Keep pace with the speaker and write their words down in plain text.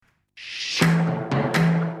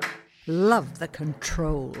Love the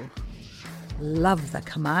control. Love the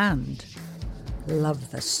command. Love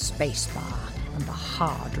the spacebar and the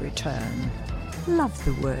hard return. Love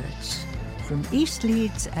the words. From East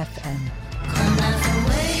Leeds FM. Come back from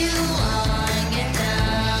where you are and get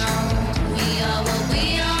down. We are what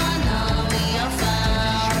we are now, we are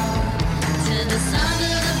found. To the sound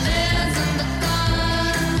of the bells and the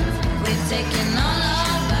guns, we've taken all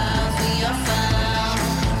our vows, we are found.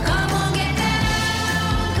 Come on, get down,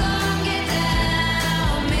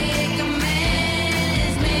 make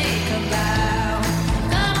amends, make a vow.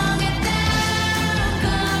 Come on, get down,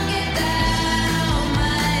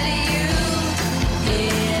 mighty you,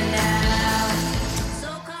 here now. So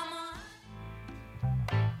come on.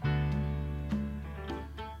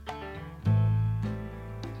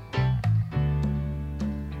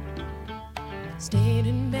 Stayed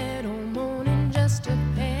in bed all morning just to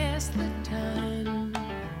pass the time.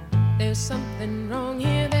 There's something wrong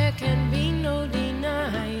here, there can be no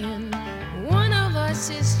denying. One of us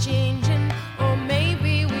is changing, or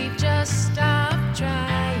maybe we just stopped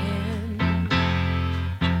trying.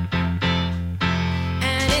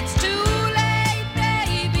 And it's too late,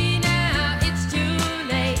 baby, now it's too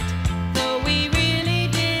late. Though we really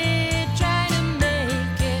did try to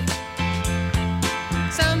make it.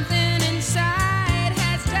 Something inside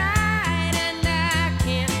has died and I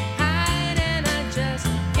can't hide and I just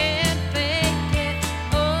can't fake it.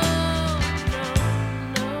 Oh,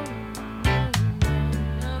 no, no, no,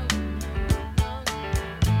 no.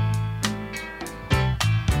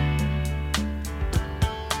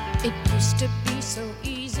 It used to be so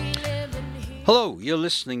easy living here. Hello, you're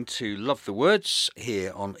listening to Love the Words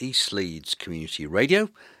here on East Leeds Community Radio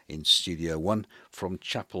in Studio 1 from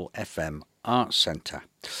Chapel FM Arts Centre.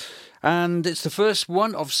 And it's the first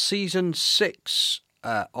one of Season 6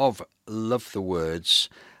 of Love the Words.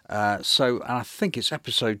 So I think it's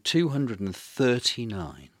episode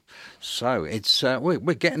 239. So it's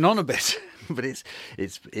we're getting on a bit, but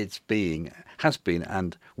has been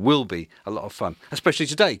and will be a lot of fun, especially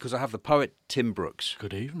today because I have the poet Tim Brookes.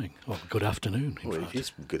 Good evening. Well, good afternoon, in fact. It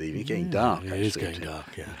is good evening. Getting dark. It is actually, getting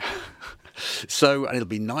dark, yeah. So, and it'll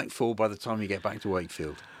be nightfall by the time you get back to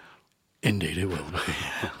Wakefield. Indeed, it will be.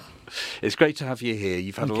 It's great to have you here.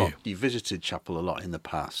 You've had Thank a lot. you. You've visited Chapel a lot in the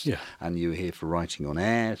past, Yeah. and you were here for Writing on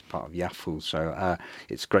Air as part of Yaffle. So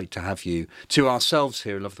it's great to have you to ourselves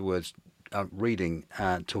here. I love the words. Reading,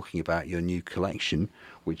 talking about your new collection,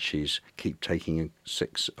 which is Keep Taking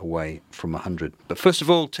 6 Away from 100. But first of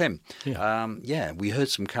all, Tim, we heard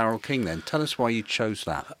some Carole King then. Tell us why you chose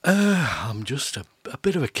that. I'm just a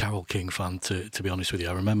bit of a Carole King fan, to be honest with you.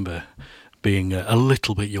 I remember being a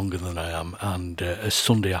little bit younger than I am, and a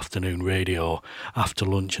Sunday afternoon radio after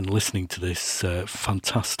lunch and listening to this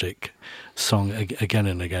fantastic song again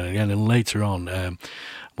and again and again. And later on,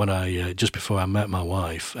 when I just before I met my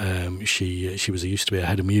wife, she used to be a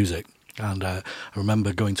head of music, and I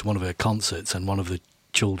remember going to one of her concerts, and one of the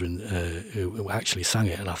children who actually sang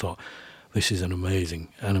it, and I thought, this is an amazing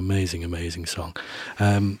song.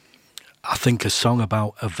 I think a song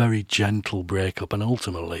about a very gentle breakup, and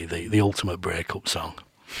ultimately the ultimate breakup song.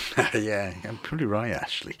 Yeah, I'm pretty right,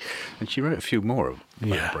 actually. And she wrote a few more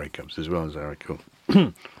about breakups as well, as I recall.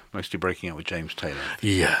 Mostly breaking up with James Taylor.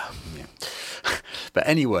 Yeah. But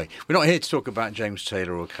anyway, we're not here to talk about James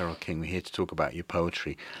Taylor or Carole King. We're here to talk about your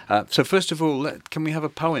poetry. So first of all, can we have a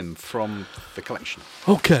poem from the collection?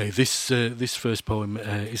 Okay, this first poem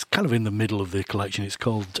is kind of in the middle of the collection. It's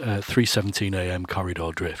called 3:17 a.m.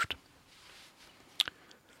 Corridor Drift.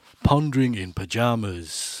 Pondering in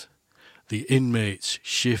pyjamas, the inmates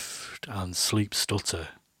shift and sleep stutter.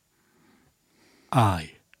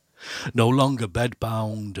 I, no longer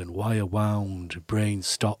bedbound and wire-wound, brain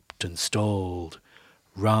stopped and stalled,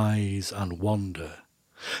 rise and wander,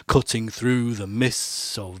 cutting through the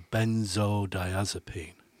mists of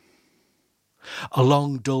benzodiazepine.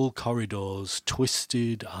 Along dull corridors,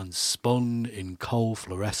 twisted and spun in coal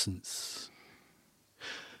fluorescence.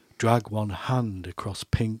 Drag one hand across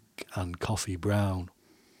pink and coffee brown.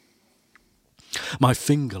 My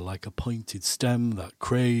finger like a pointed stem that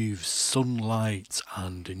craves sunlight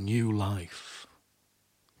and a new life.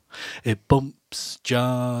 It bumps,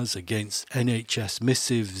 jars against NHS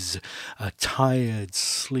missives. A tired,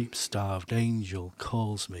 sleep-starved angel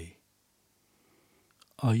calls me.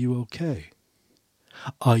 Are you okay?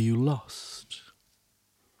 Are you lost?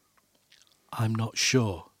 I'm not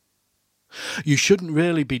sure. You shouldn't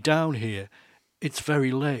really be down here. It's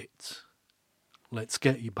very late. Let's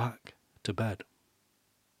get you back to bed.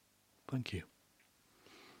 Thank you.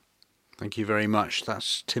 Thank you very much.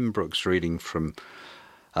 That's Tim Brookes reading from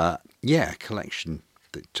a collection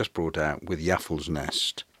that just brought out with Yaffle's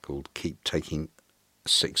Nest called "Keep Taking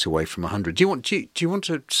 6 Away from 100." Do you want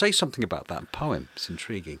to say something about that poem? It's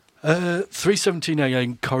intriguing. 317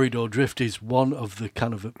 in Corridor Drift is one of the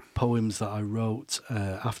kind of poems that I wrote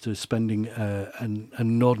after spending an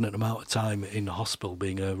inordinate amount of time in hospital,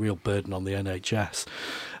 being a real burden on the NHS.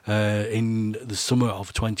 In the summer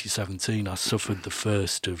of 2017, I suffered the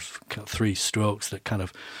first of 3 strokes that kind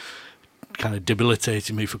of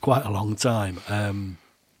debilitated me for quite a long time.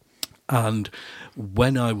 And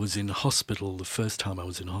when I was in hospital, the first time I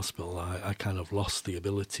was in hospital, I kind of lost the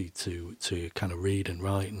ability to kind of read and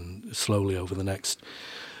write, and slowly over the next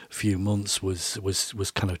few months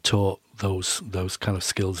was kind of taught those kind of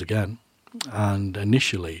skills again. And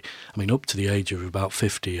initially, I mean, up to the age of about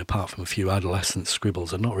 50, apart from a few adolescent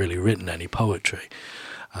scribbles, I'd not really written any poetry.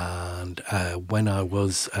 And when I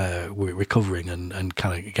was recovering and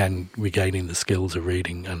kind of again regaining the skills of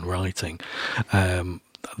reading and writing,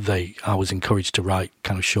 I was encouraged to write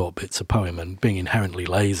kind of short bits of poem, and being inherently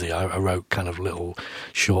lazy, I wrote kind of little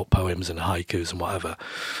short poems and haikus and whatever.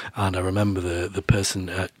 And I remember the person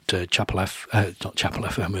at Chapel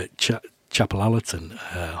Allerton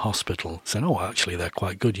Hospital saying, "Oh, actually, they're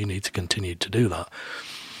quite good. You need to continue to do that."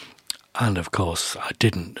 And of course, I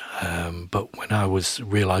didn't. But when I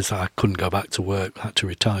realised that I couldn't go back to work, had to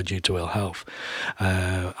retire due to ill health,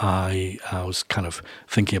 I was kind of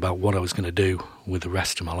thinking about what I was going to do with the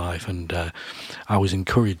rest of my life, and I was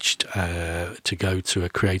encouraged to go to a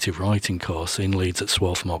creative writing course in Leeds at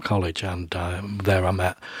Swarthmore College, and there I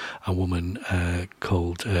met a woman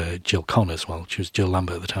called Jill Connors. Well, she was Jill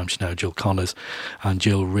Lambert at the time, she's now Jill Connors, and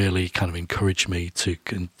Jill really kind of encouraged me to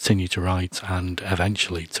continue to write and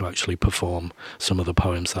eventually to actually perform some of the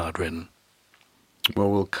poems that I'd written. Well,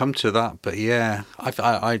 we'll come to that, but yeah, I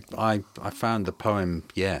found the poem,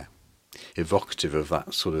 evocative of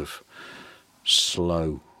that sort of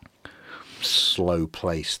slow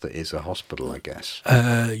place that is a hospital, I guess.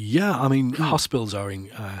 I mean, hospitals are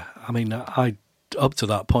up to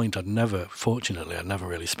that point, I'd never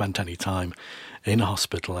really spent any time in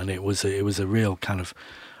hospital, and it was a real kind of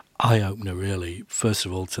eye-opener, really, first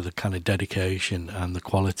of all, to the kind of dedication and the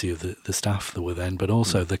quality of the staff that were then, but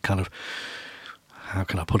also the kind of, how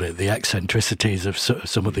can I put it, the eccentricities of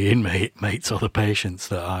some of the inmates or the patients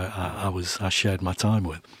that I shared my time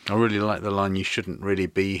with. I really like the line, "You shouldn't really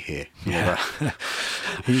be here." Yeah.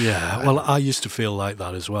 Yeah, well, I used to feel like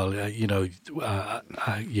that as well.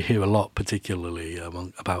 You hear a lot, particularly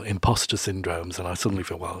about imposter syndromes, and I suddenly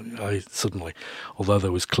feel, although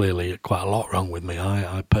there was clearly quite a lot wrong with me,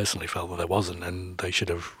 I personally felt that there wasn't, and they should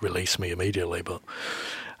have released me immediately, but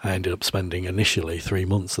I ended up spending initially 3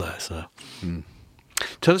 months there, so...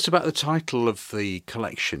 Tell us about the title of the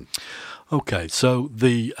collection. Okay, so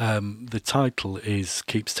the title is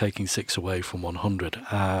 "Keeps Taking 6 Away from 100."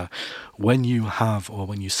 When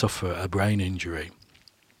you suffer a brain injury,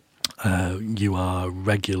 you are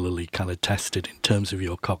regularly kind of tested in terms of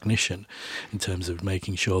your cognition, in terms of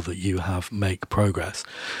making sure that you make progress.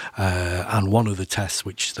 And one of the tests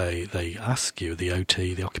which they ask you, the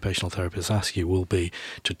OT, the occupational therapist ask you, will be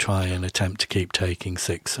to try and attempt to keep taking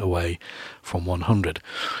 6 away from 100.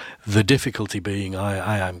 The difficulty being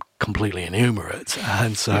I am completely innumerate,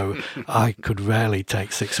 and so I could rarely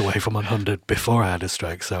take 6 away from 100 before I had a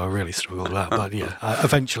stroke, so I really struggled with that. But yeah,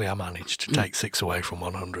 eventually I managed to take 6 away from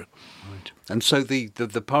 100. Right. And so the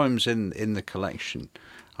poems in the collection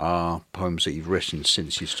are poems that you've written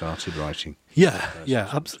since you started writing?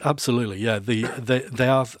 Absolutely. Yeah, they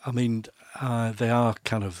are. I mean, they are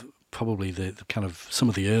kind of probably the kind of some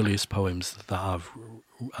of the earliest poems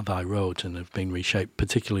that I wrote and have been reshaped,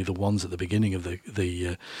 particularly the ones at the beginning of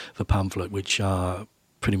the pamphlet, which are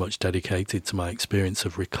pretty much dedicated to my experience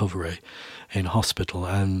of recovery in hospital,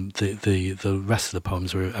 and the rest of the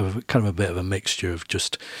poems were kind of a bit of a mixture of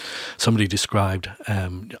just somebody described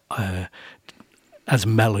as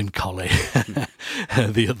melancholy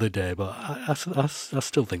the other day, but I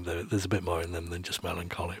still think that there's a bit more in them than just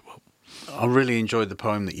melancholy. I really enjoyed the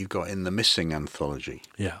poem that you've got in the Missing anthology.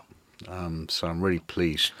 Yeah. So I'm really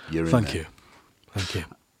pleased you're in there. Thank you.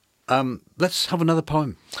 Let's have another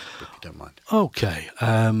poem, if you don't mind. Okay.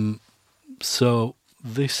 So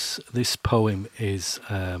this poem is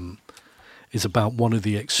about one of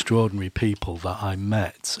the extraordinary people that I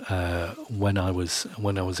met when I was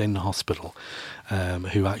in hospital,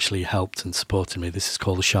 who actually helped and supported me. This is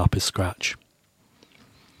called The Sharpest Scratch.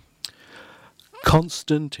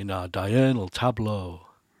 Constant in our diurnal tableau,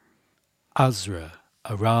 Azra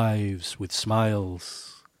arrives with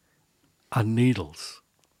smiles and needles.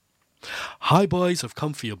 Hi boys, I've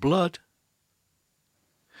come for your blood.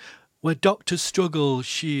 Where doctors struggle,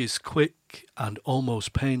 she is quick and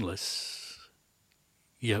almost painless.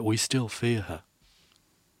 yet we still fear her.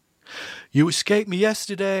 You escaped me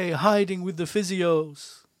yesterday, hiding with the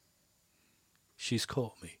physios. She's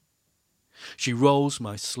caught me. She rolls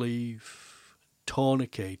my sleeve.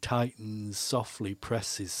 Tourniquet tightens, softly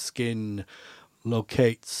presses skin,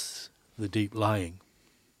 locates the deep lying.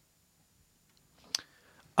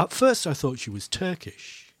 At first I thought she was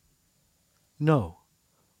Turkish. No,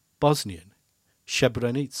 Bosnian,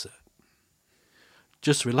 Srebrenica.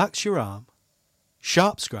 Just relax your arm,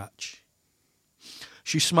 sharp scratch.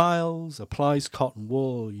 She smiles, applies cotton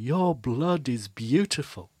wool. Your blood is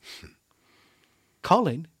beautiful.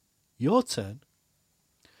 Colin, your turn.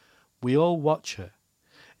 We all watch her,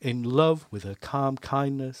 in love with her calm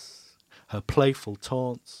kindness, her playful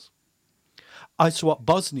taunts. I swap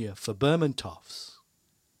Bosnia for Bermontovs.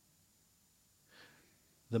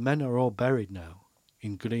 The men are all buried now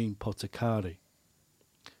in green Potokari.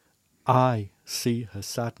 I see her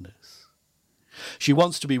sadness. She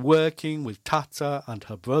wants to be working with Tata and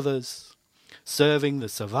her brothers, serving the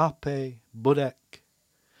savape, burek,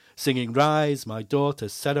 singing Rise, my daughter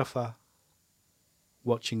Serapha,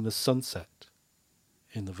 watching the sunset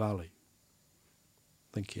in the valley.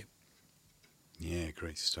 Thank you. Yeah,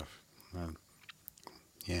 great stuff.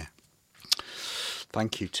 Yeah.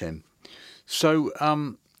 Thank you, Tim. So,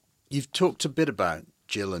 you've talked a bit about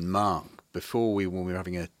Jill and Mark before when we were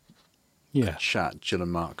having a chat. Jill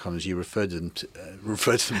and Mark Connors, you referred to them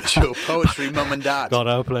as your poetry mum and dad. God,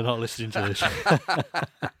 I hope they're not listening to this.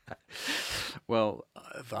 Well,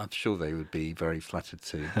 I'm sure they would be very flattered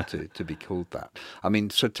to be called that. I mean,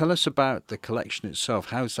 so tell us about the collection itself.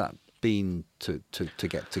 How's that been to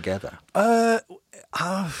get together? I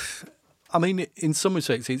mean, in some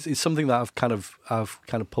respects, it's something that I've kind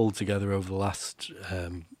of pulled together over the last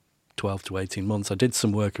 12 to 18 months. I did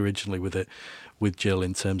some work originally with Jill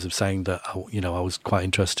in terms of saying that I was quite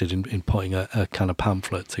interested in putting a kind of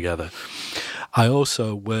pamphlet together. I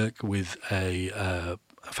also work with a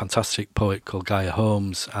fantastic poet called Gaia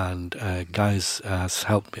Holmes, and Gaia has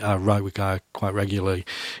helped me. I write with Gaia quite regularly,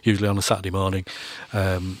 usually on a Saturday morning,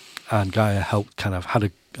 and Gaia helped kind of had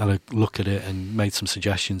a look at it and made some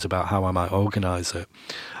suggestions about how I might organise it.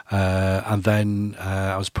 And then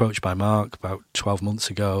I was approached by Mark about 12 months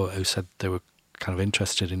ago, who said they were kind of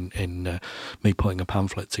interested in me putting a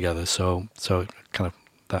pamphlet together. So kind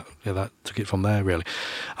of that took it from there, really.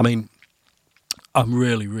 I mean, I'm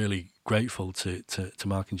really, really grateful to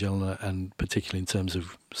Mark and Jill, and particularly in terms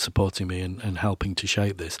of supporting me and helping to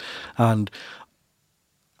shape this. And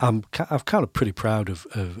I'm kind of pretty proud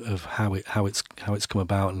of how it's come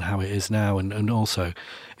about and how it is now, and also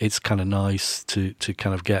it's kind of nice to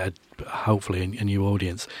kind of get hopefully a new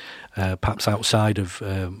audience, perhaps outside of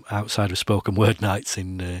spoken word nights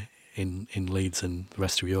in Leeds and the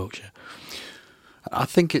rest of Yorkshire. I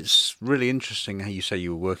think it's really interesting how you say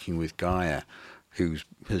you were working with Gaia, who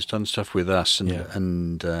has done stuff with us,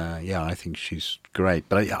 and I think she's great.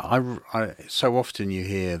 But I so often you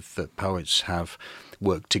hear that poets have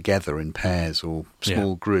worked together in pairs or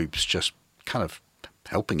small groups, just kind of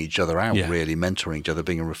helping each other out, really mentoring each other,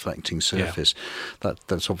 being a reflecting surface.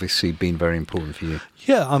 That's obviously been very important for you.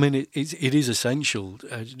 Yeah, I mean, it is essential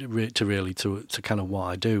to kind of what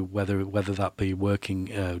I do, whether that be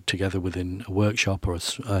working together within a workshop or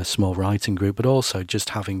a small writing group, but also just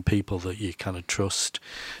having people that you kind of trust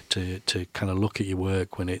to kind of look at your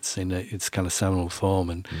work when it's in its kind of seminal form,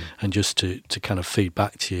 and just to kind of feed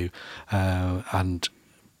back to you,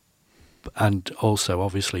 and also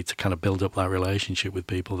obviously to kind of build up that relationship with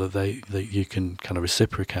people that you can kind of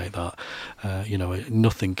reciprocate that.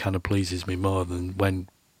 Nothing kind of pleases me more than when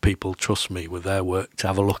people trust me with their work to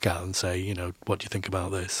have a look at and say, what do you think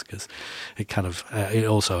about this? Because it kind of it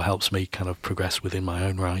also helps me kind of progress within my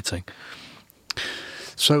own writing.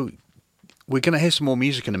 So we're going to hear some more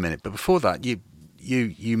music in a minute, but before that,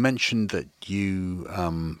 you mentioned that you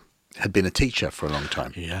had been a teacher for a long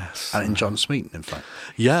time. Yes. And in John Smeaton, in fact.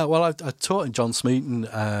 Yeah, well, I taught in John Smeaton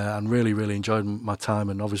and really, really enjoyed my time.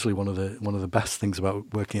 And obviously one of the best things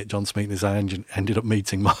about working at John Smeaton is I ended up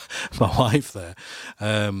meeting my wife there.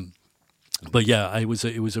 But yeah, it was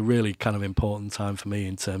a really kind of important time for me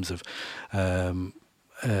in terms of kind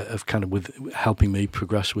of with helping me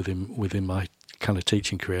progress within my kind of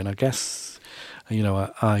teaching career. And I guess,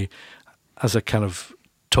 I as a kind of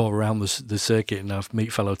tour around the circuit and I've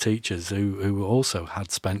meet fellow teachers who also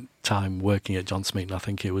had spent time working at John Smeaton. I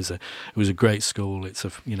think it was a great school. It's a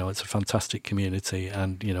fantastic community,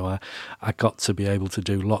 and I got to be able to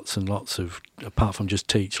do lots and lots of, apart from just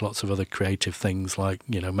teach, lots of other creative things like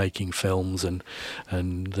making films and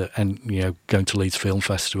going to Leeds Film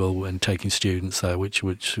Festival and taking students there, which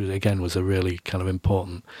again was a really kind of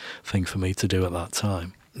important thing for me to do at that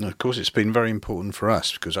time. And of course, it's been very important for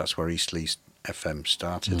us because that's where East Leeds FM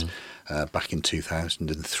started back in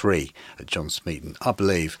 2003 at John Smeaton. I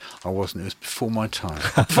believe I wasn't. It was before my time.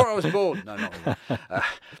 Before I was born. No, not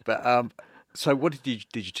really. So what did you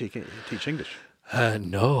teach English?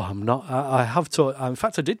 No, I'm not. I have taught. In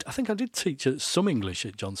fact, I think I did teach some English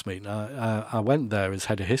at John Smeaton. I went there as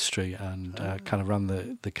head of history and kind of ran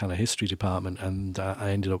the kind of history department, and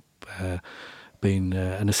I ended up being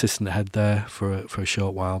an assistant head there for a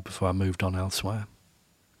short while before I moved on elsewhere.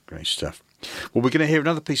 Great stuff. Well, we're going to hear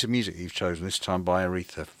another piece of music you've chosen, this time by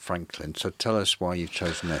Aretha Franklin. So tell us why you've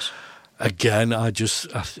chosen this. Again, I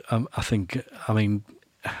think, I mean,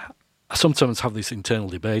 I sometimes have this internal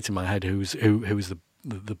debate in my head who is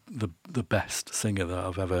the best singer that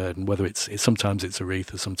I've ever heard, and whether it's sometimes it's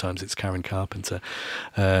Aretha, sometimes it's Karen Carpenter.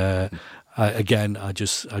 I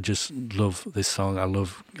just love this song. I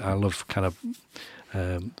love kind of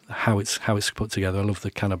how it's put together. I love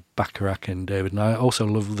the kind of Bacharach and David, and I also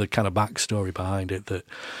love the kind of backstory behind it that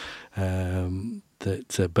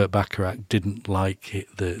Burt Bacharach didn't like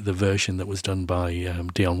the version that was done by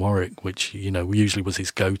Dionne Warwick, which usually was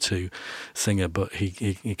his go-to singer, but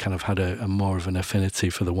he kind of had a more of an affinity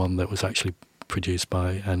for the one that was actually produced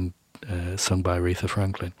by and sung by Aretha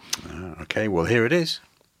Franklin. Okay, well here it is.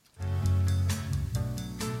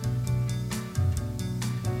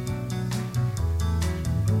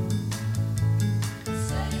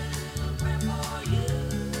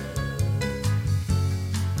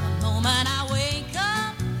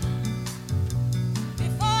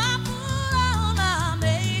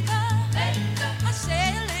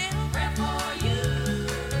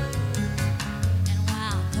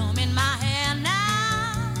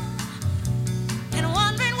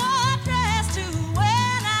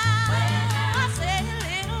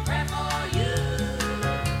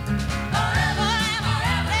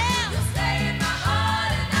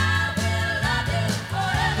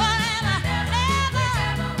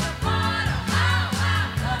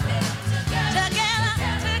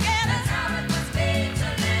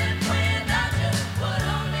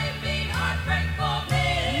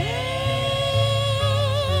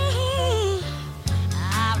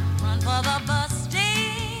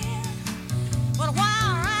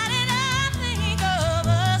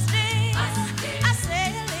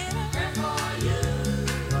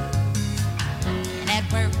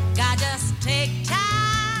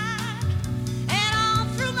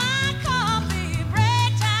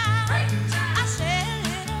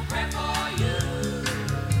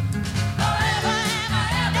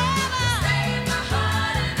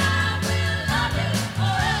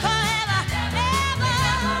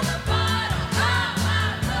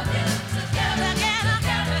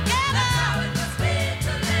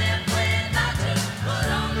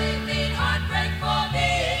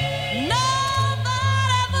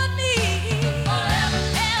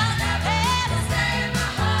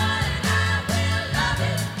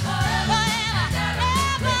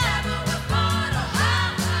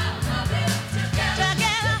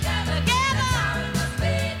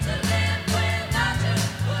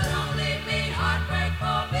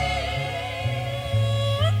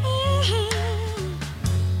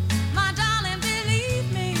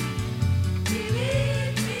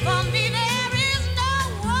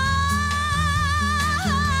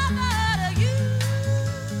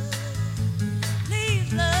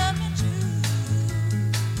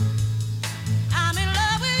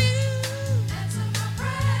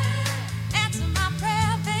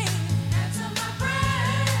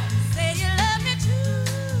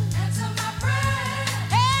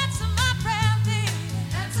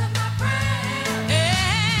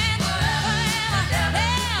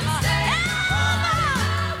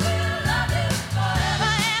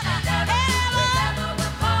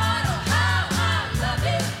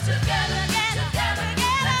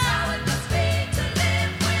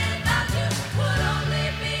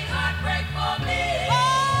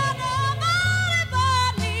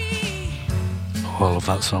 I love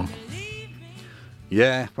that song.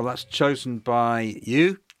 Yeah, well, that's chosen by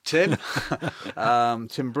you, Tim.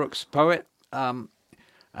 Tim Brookes, poet.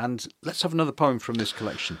 And let's have another poem from this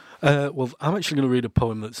collection. Well, I'm actually going to read a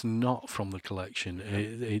poem that's not from the collection.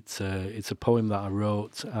 It's a poem that I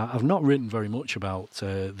wrote. I've not written very much about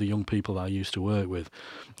the young people that I used to work with,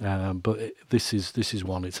 but this is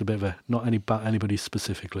one. It's a bit of a, not anybody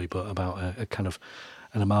specifically, but about a kind of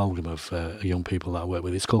an amalgam of young people that I work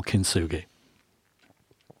with. It's called Kintsugi.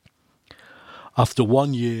 After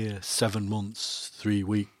 1 year, 7 months, 3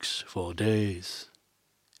 weeks, 4 days,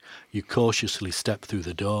 you cautiously step through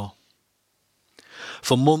the door.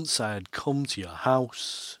 For months I had come to your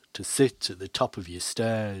house to sit at the top of your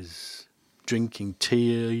stairs, drinking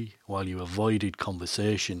tea while you avoided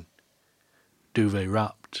conversation, duvet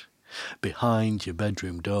wrapped behind your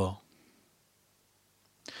bedroom door.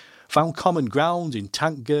 Found common ground in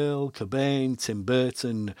Tank Girl, Cobain, Tim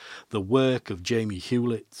Burton, the work of Jamie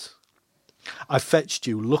Hewlett. I fetched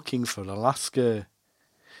you looking for Alaska.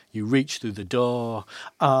 You reached through the door,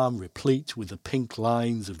 arm replete with the pink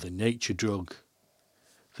lines of the nature drug.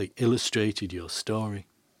 They illustrated your story.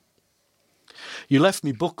 You left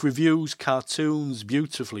me book reviews, cartoons,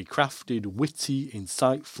 beautifully crafted, witty,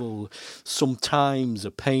 insightful, sometimes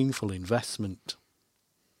a painful investment.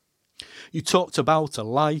 You talked about a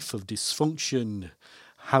life of dysfunction,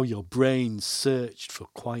 how your brain searched for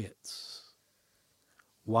quiet,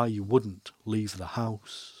 why you wouldn't leave the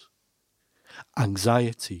house.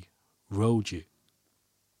 Anxiety rode you.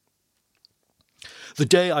 The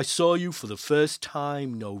day I saw you for the first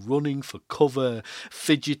time, no running for cover,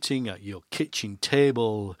 fidgeting at your kitchen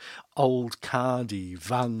table, old Cardi,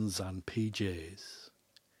 Vans and PJs.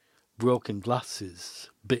 Broken glasses,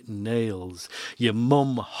 bitten nails, your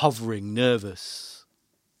mum hovering nervous.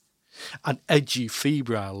 An edgy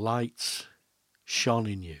febrile light shone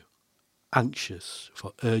in you, anxious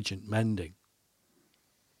for urgent mending.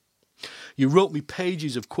 You wrote me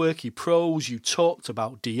pages of quirky prose. You talked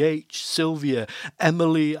about DH, Sylvia,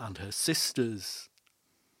 Emily and her sisters.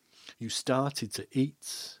 You started to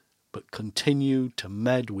eat, but continued to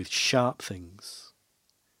med with sharp things.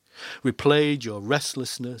 Replayed your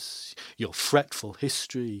restlessness, your fretful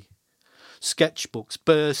history. Sketchbooks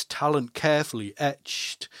burst, talent carefully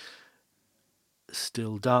etched.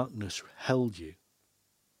 Still darkness held you.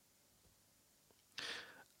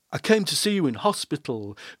 I came to see you in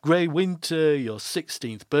hospital, grey winter, your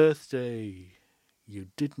 16th birthday. You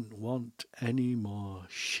didn't want any more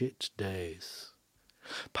shit days.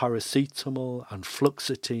 Paracetamol and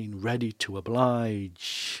fluoxetine ready to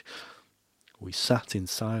oblige. We sat in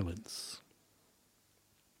silence.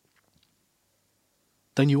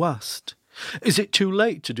 Then you asked, is it too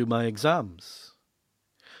late to do my exams?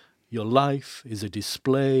 Your life is a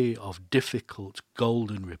display of difficult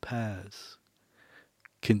golden repairs.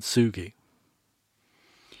 Kintsugi.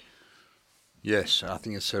 Yes, I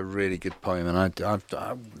think it's a really good poem, and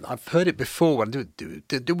I've heard it before. Did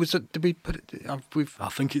we put it? I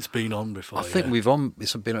think it's been on before. I think we've on.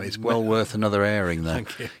 It's well worth another airing there.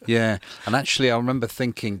 Thank you. Yeah, and actually, I remember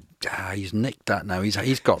thinking, he's nicked that now.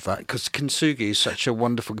 He's got that because Kintsugi is such a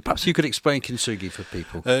wonderful. Perhaps you could explain Kintsugi for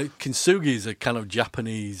people. Kintsugi is a kind of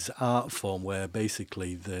Japanese art form where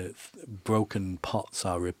basically the broken pots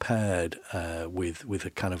are repaired with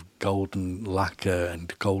a kind of golden lacquer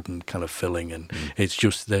and golden kind of filling, and it's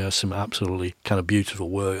just there are some absolutely kind of beautiful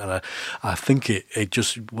work, and I think it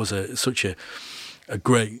just was such a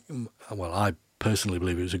great. Well, I personally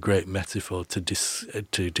believe it was a great metaphor to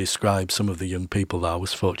describe some of the young people that I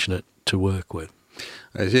was fortunate to work with.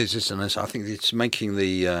 It is, isn't it? I think it's making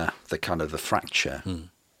the kind of the fracture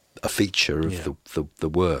a feature of the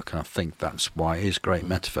work, and I think that's why it is great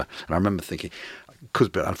metaphor. And I remember thinking, because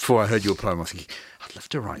before I heard your poem, I was thinking, I'd love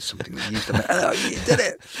to write something that you've done. Oh, you did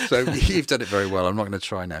it! So you've done it very well. I'm not going to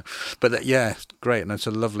try now, but yeah, great, and it's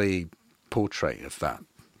a lovely portrait of that.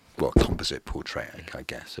 Well, composite portrait, I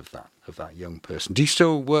guess, of that young person. Do you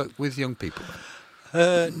still work with young people?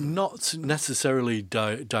 Not necessarily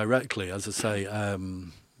directly, as I say,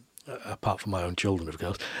 apart from my own children, of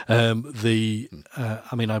course. I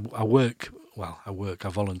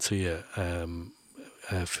volunteer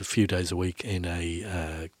for a few days a week in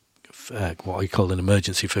a what we call an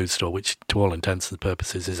emergency food store, which to all intents and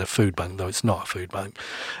purposes is a food bank, though it's not a food bank,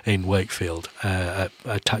 in Wakefield,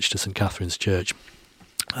 attached to St Catherine's Church.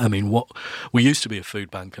 I mean, what we used to be a food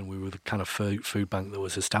bank, and we were the kind of food bank that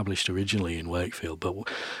was established originally in Wakefield. But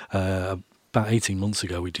about 18 months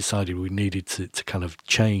ago, we decided we needed to kind of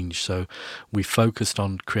change. So we focused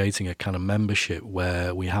on creating a kind of membership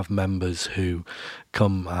where we have members who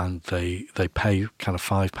come and they pay kind of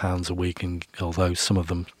 £5 a week, and although some of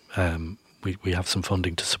them we have some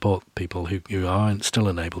funding to support people who aren't still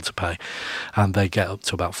unable to pay, and they get up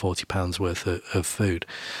to about £40 worth of food.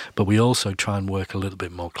 But we also try and work a little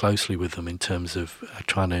bit more closely with them in terms of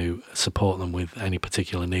trying to support them with any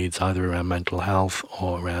particular needs, either around mental health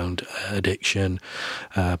or around addiction,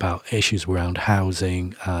 about issues around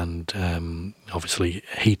housing and obviously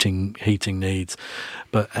heating needs,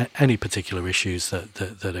 but any particular issues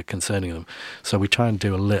that are concerning them. So we try and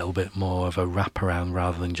do a little bit more of a wraparound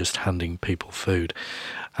rather than just handing people food.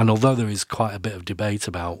 And although there is quite a bit of debate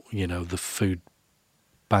about, the food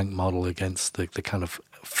bank model against the kind of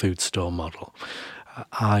food store model,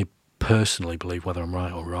 I personally believe, whether I'm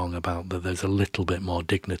right or wrong, about that there's a little bit more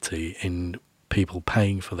dignity in people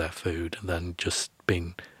paying for their food than just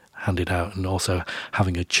being handed out, and also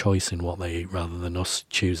having a choice in what they eat rather than us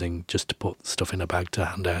choosing just to put stuff in a bag to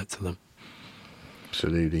hand out to them.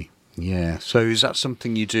 Absolutely. Yeah. So is that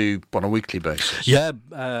something you do on a weekly basis? Yeah,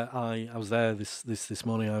 I was there this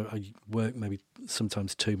morning. I work maybe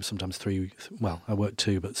sometimes 2, sometimes 3. Well, I work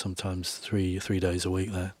 2, but sometimes 3 days a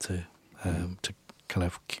week there to kind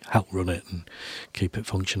of help run it and keep it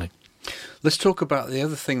functioning. Let's talk about the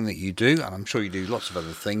other thing that you do, and I'm sure you do lots of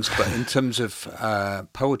other things, but in terms of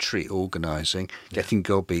poetry organising, Getting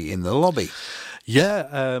Gobby in the lobby.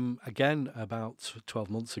 Yeah, again, about 12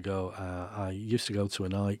 months ago, I used to go to a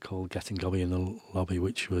night called Getting Gobby in the Lobby,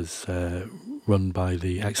 which was run by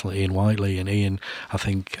the excellent Ian Whiteley. And Ian, I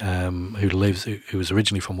think, who was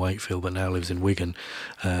originally from Wakefield but now lives in Wigan,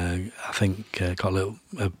 I think got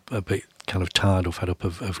a bit kind of tired or fed up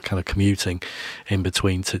of kind of commuting in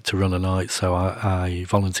between to run a night, so I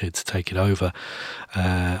volunteered to take it over,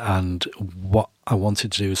 and what I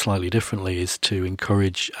wanted to do slightly differently is to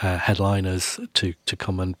encourage headliners to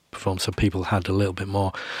come and perform, so people had a little bit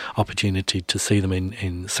more opportunity to see them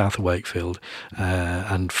in south of Wakefield,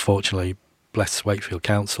 and fortunately, bless Wakefield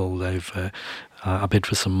Council, they've I bid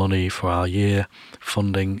for some money for our year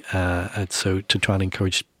funding, and so to try and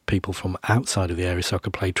encourage people from outside of the area, so I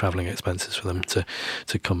could pay travelling expenses for them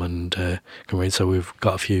to come and come in. So we've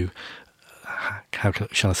got a few,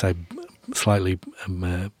 shall I say, slightly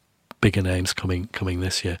bigger names coming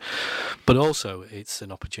this year. But also it's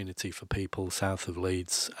an opportunity for people south of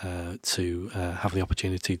Leeds to have the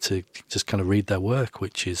opportunity to just kind of read their work,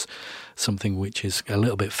 which is something which is a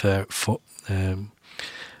little bit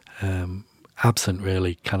absent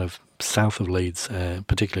really, kind of south of Leeds,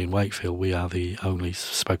 particularly in Wakefield. We are the only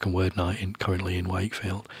spoken word night currently in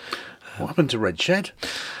Wakefield. What happened to Red Shed?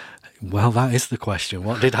 Well, that is the question.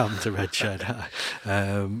 What did happen to Red Shed?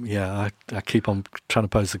 I keep on trying to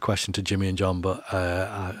pose the question to Jimmy and John, but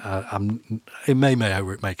it may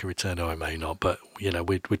make a return or it may not. But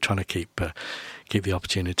we're trying to keep the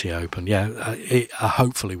opportunity open.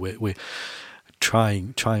 Hopefully we're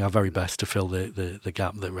trying our very best to fill the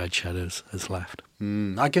gap that Red Shed has left.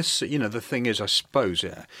 I guess, the thing is, I suppose,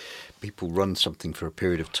 people run something for a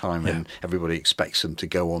period of time and everybody expects them to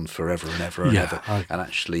go on forever and ever and ever. And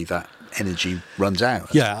actually that energy runs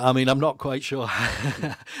out. Yeah, I mean, I'm not quite sure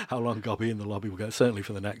how long Gobby in the Lobby will go, certainly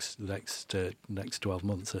for the next 12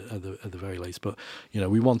 months at the very least. But,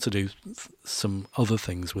 we want to do some other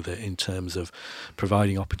things with it in terms of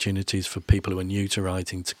providing opportunities for people who are new to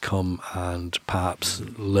writing to come and perhaps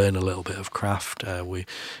learn a little bit of craft.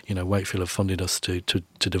 Wakefield have funded us to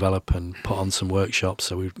develop and put on some workshops,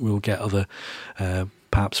 so we'll get other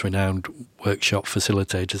perhaps renowned workshop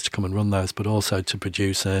facilitators to come and run those, but also to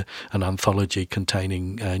produce an anthology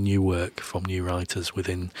containing new work from new writers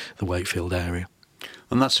within the Wakefield area.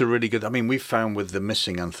 And that's a really good... I mean, we found with the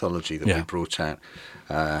Missing anthology that we brought out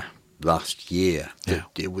last year that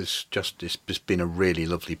it was just... It's been a really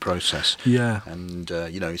lovely process. Yeah. And,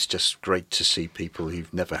 it's just great to see people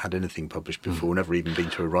who've never had anything published before, never even been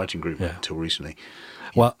to a writing group until recently.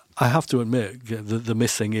 Well, I have to admit, the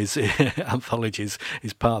Missing anthologies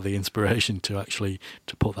is part of the inspiration to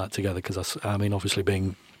put that together, because I mean, obviously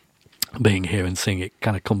being here and seeing it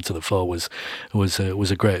kind of come to the fore was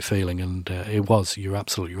a great feeling, and it was. You're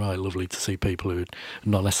absolutely right. Lovely to see people who had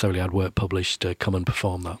not necessarily had work published come and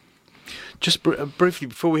perform that. Just briefly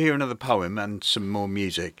before we hear another poem and some more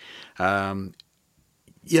music, we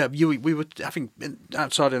were having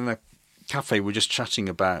outside in the cafe, we're just chatting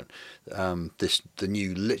about the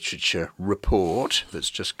new literature report that's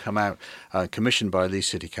just come out, commissioned by Leeds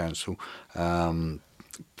City Council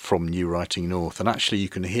from New Writing North, and actually you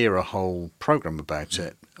can hear a whole programme about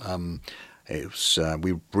it It was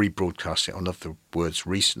we rebroadcast it on Love the Words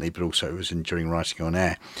recently, but also it was during writing on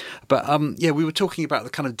air. But we were talking about the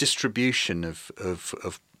kind of distribution of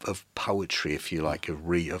poetry, if you like,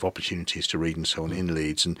 of opportunities to read and so on in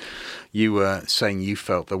Leeds. And you were saying you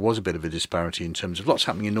felt there was a bit of a disparity in terms of lots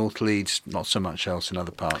happening in North Leeds, not so much else in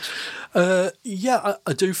other parts. I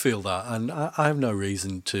do feel that, and I have no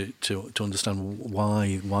reason to understand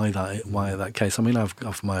why that case. I mean, I've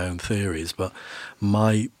got my own theories, but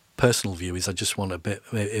my personal view is I just want a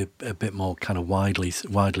bit more kind of widely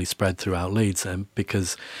spread throughout Leeds,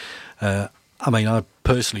 because I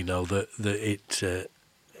personally know that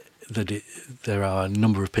there are a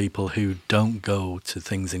number of people who don't go to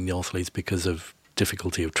things in North Leeds because of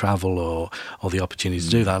difficulty of travel or the opportunity to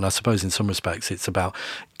do that. And I suppose in some respects it's about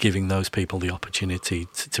giving those people the opportunity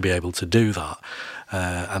to be able to do that.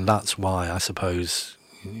 And that's why I suppose,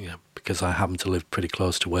 because I happen to live pretty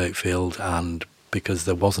close to Wakefield, and because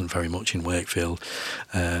there wasn't very much in Wakefield,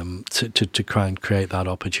 to try and create that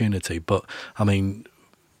opportunity. But I mean,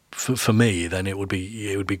 for me, then it would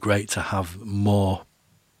be great to have more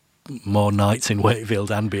nights in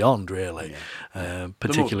Wakefield and beyond, really,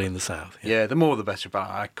 particularly in the south. Yeah, the more the better, but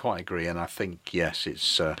I quite agree. And I think, yes,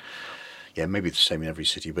 it's maybe the same in every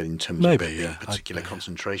city, but in terms of particular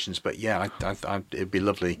concentrations. But it'd be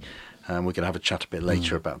lovely. We're going to have a chat a bit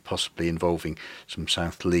later about possibly involving some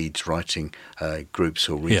South Leeds writing groups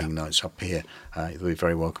or reading nights up here. You'll be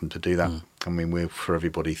very welcome to do that. I mean, we're for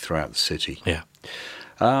everybody throughout the city. Yeah.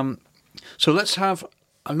 So let's have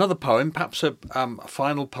another poem, perhaps a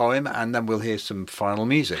final poem, and then we'll hear some final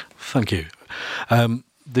music. Thank you.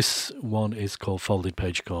 This one is called Folded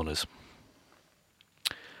Page Corners.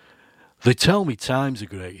 They tell me time's a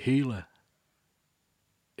great healer.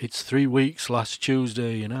 It's 3 weeks last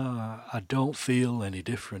Tuesday, and I don't feel any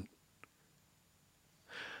different.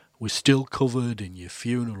 We're still covered in your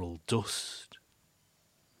funeral dust.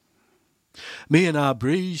 Me and our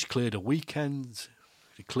breeze cleared a weekend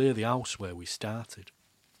to clear the house where we started.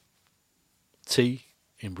 Tea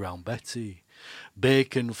in Brown Betty,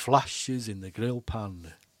 bacon flashes in the grill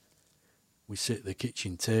pan. We sit at the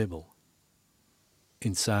kitchen table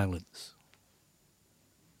in silence.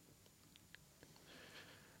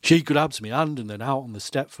 She grabs me hand and then out on the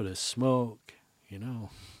step for a smoke.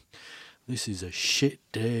 This is a shit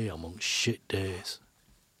day amongst shit days.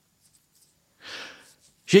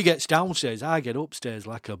 She gets downstairs, I get upstairs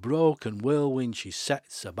like a broken whirlwind. She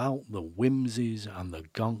sets about the whimsies and the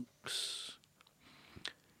gonks.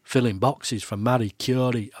 Filling boxes for Marie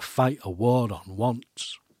Curie, a fight award on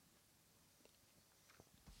wants.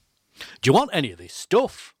 Do you want any of this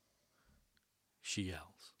stuff? She yells.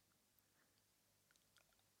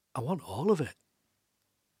 I want all of it.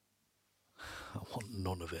 I want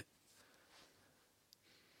none of it.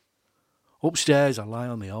 Upstairs, I lie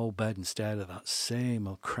on the old bed and stare at that same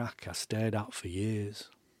old crack I stared at for years.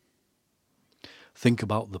 Think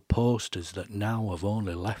about the posters that now have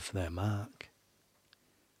only left their mark.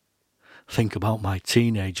 Think about my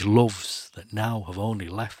teenage loves that now have only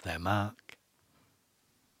left their mark.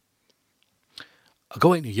 I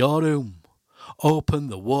go into your room, open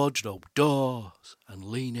the wardrobe doors and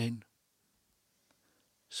lean in.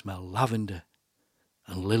 Smell lavender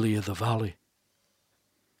and lily of the valley.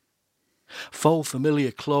 Full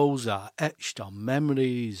familiar clothes are etched on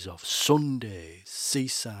memories of Sundays,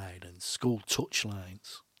 seaside and school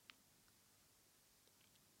touchlines.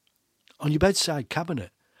 On your bedside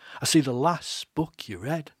cabinet, I see the last book you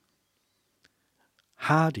read.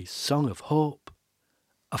 Hardy's Song of Hope,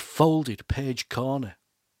 a folded page corner.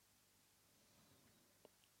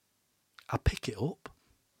 I pick it up.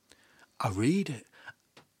 I read it.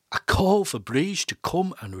 I call for Breege to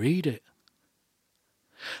come and read it.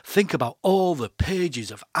 Think about all the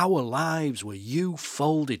pages of our lives where you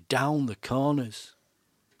folded down the corners.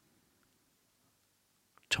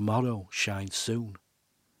 Tomorrow shines soon.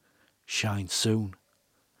 Shine soon.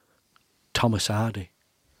 Thomas Hardy,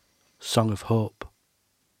 Song of Hope.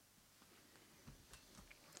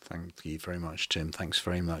 Thank you very much, Tim. Thanks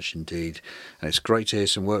very much indeed. And it's great to hear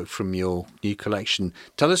some work from your new collection.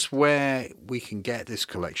 Tell us where we can get this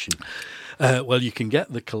collection. Well, you can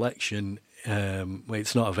get the collection.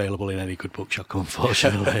 It's not available in any good bookshop,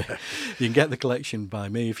 unfortunately. You can get the collection by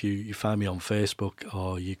me if you find me on Facebook,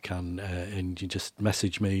 or you can and you just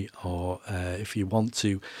message me, or if you want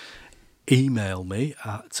to email me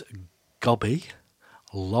at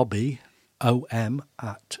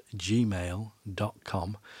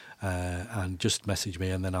lobbyom@gmail.com, and just message me,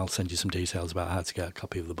 and then I'll send you some details about how to get a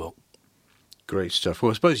copy of the book. Great stuff. Well,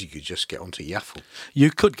 I suppose you could just get onto Yaffle. You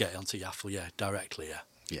could get onto Yaffle, directly,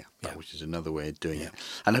 Yeah, which is another way of doing it.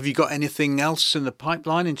 And have you got anything else in the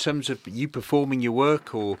pipeline in terms of you performing your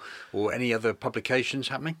work or any other publications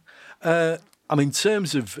happening? In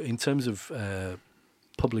terms of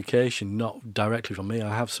publication, not directly from me.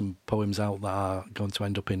 I have some poems out that are going to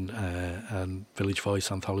end up in Village Voice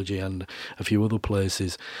anthology and a few other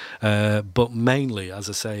places. But mainly, as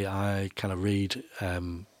I say, I kind of read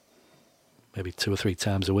maybe 2 or 3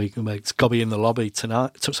 times a week. It's Gobby in the Lobby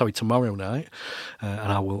tomorrow night,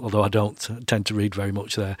 and I will. Although I don't tend to read very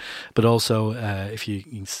much there, but also if you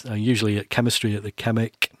usually at Chemistry at the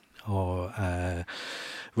Chemic or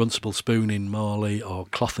Runcible Spoon in Morley or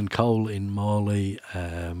Cloth and Coal in Morley,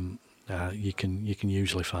 you can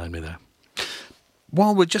usually find me there.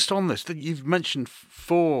 While we're just on this, you've mentioned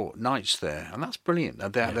 4 nights there, and that's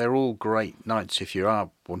brilliant. They're all great nights if you are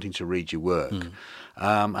wanting to read your work.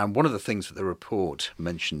 And one of the things that the report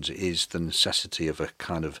mentions is the necessity of a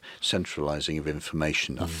kind of centralising of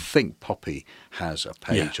information. I think Poppy has a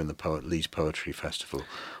page on the Leeds Poetry Festival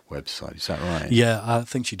website. Is that right? Yeah, I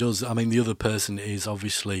think she does. I mean, the other person is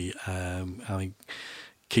obviously,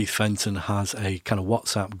 Keith Fenton has a kind of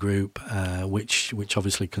WhatsApp group, which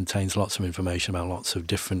obviously contains lots of information about lots of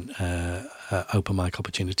different open mic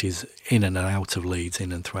opportunities in and out of Leeds,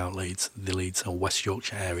 in and throughout Leeds, the Leeds and West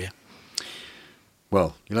Yorkshire area.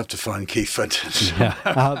 Well, you'll have to find Keith Fenton. Yeah,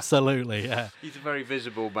 absolutely. Yeah, he's a very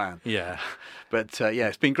visible man. Yeah, but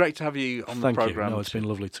it's been great to have you on the programme. No, it's been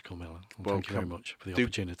lovely to come, Ellen. Thank you very much for the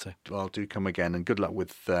opportunity. Well, do come again, and good luck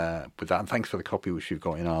with that. And thanks for the copy which you've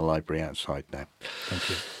got in our library outside now. Thank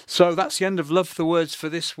you. So that's the end of Love the Words for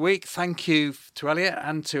this week. Thank you to Elliot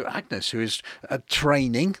and to Agnes, who is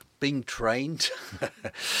being trained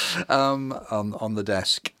on the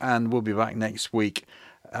desk, and we'll be back next week.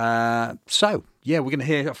 We're going to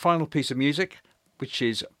hear a final piece of music, which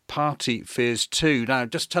is Party Fears 2. Now,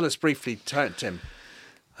 just tell us briefly, Tim.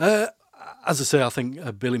 As I say, I think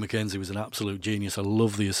Billy Mackenzie was an absolute genius. I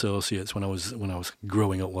love the Associates when I was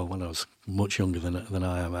growing up. Well, when I was much younger than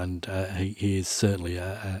I am, and he is certainly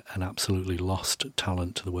an absolutely lost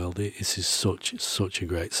talent to the world. This is such a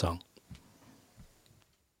great song.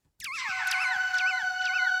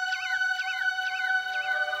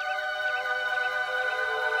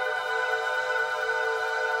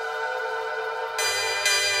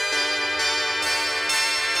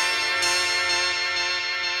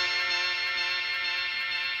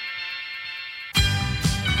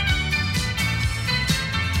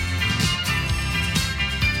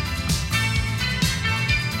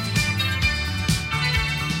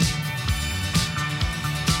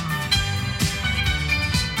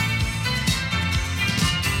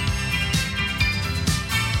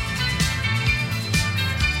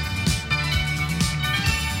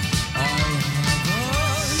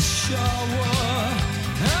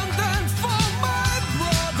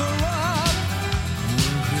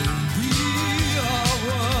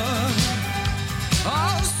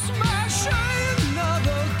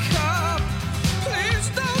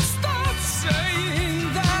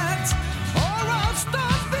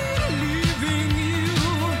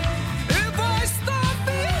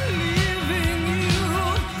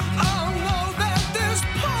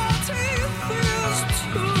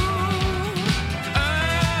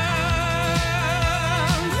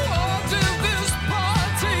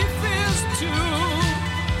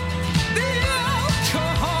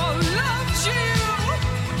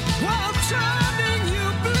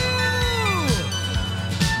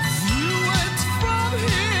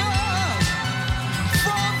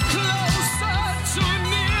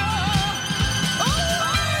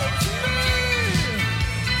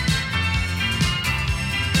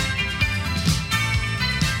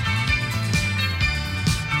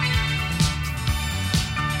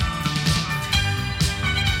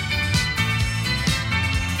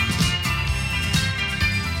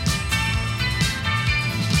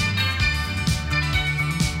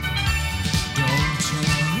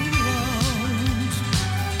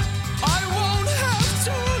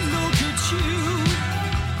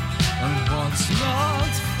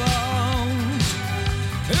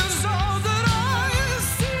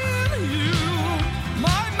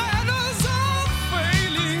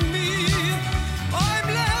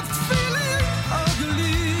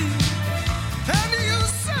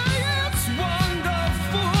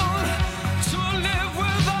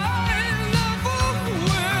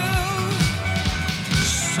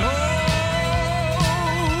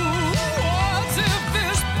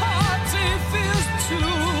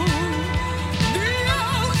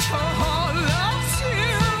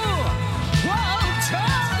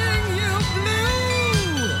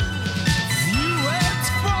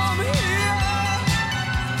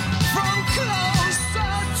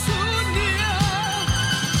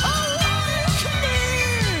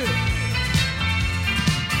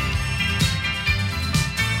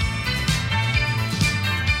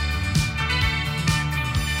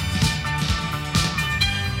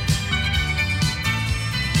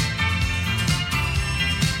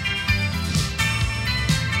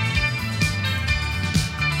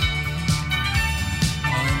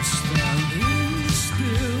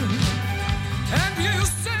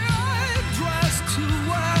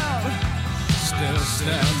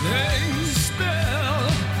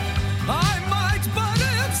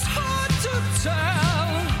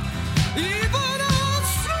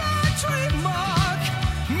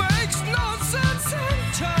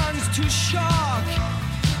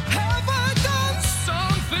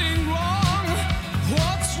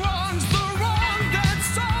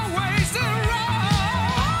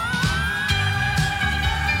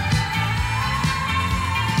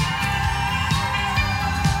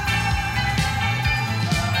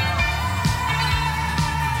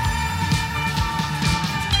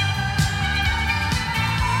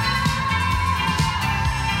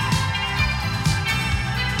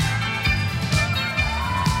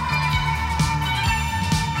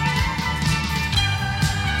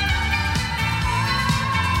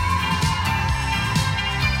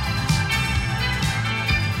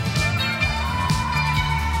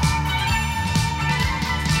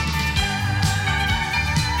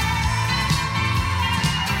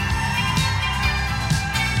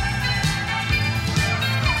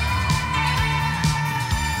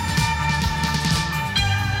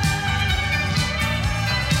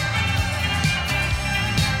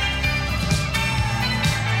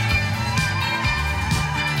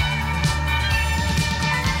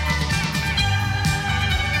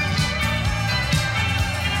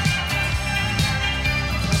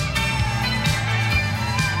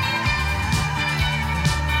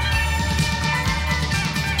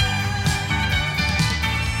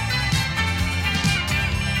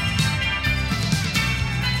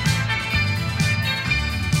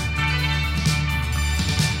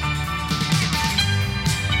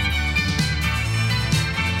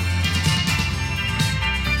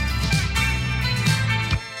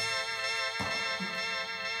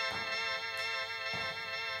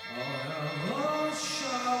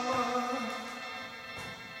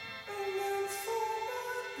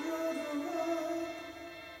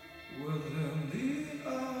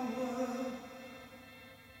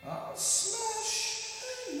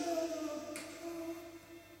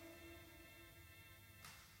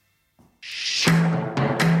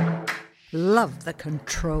 Love the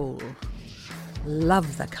control.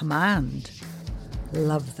 Love the command.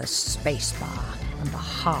 Love the spacebar and the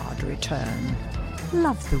hard return.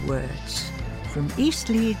 Love the words from East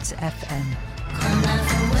Leeds FM. Come back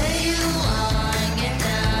from where you are and get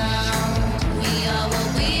down. We are what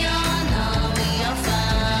we are now, we are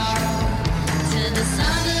found. To the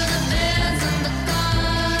sound of the bells and the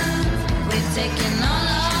guns, we've taken all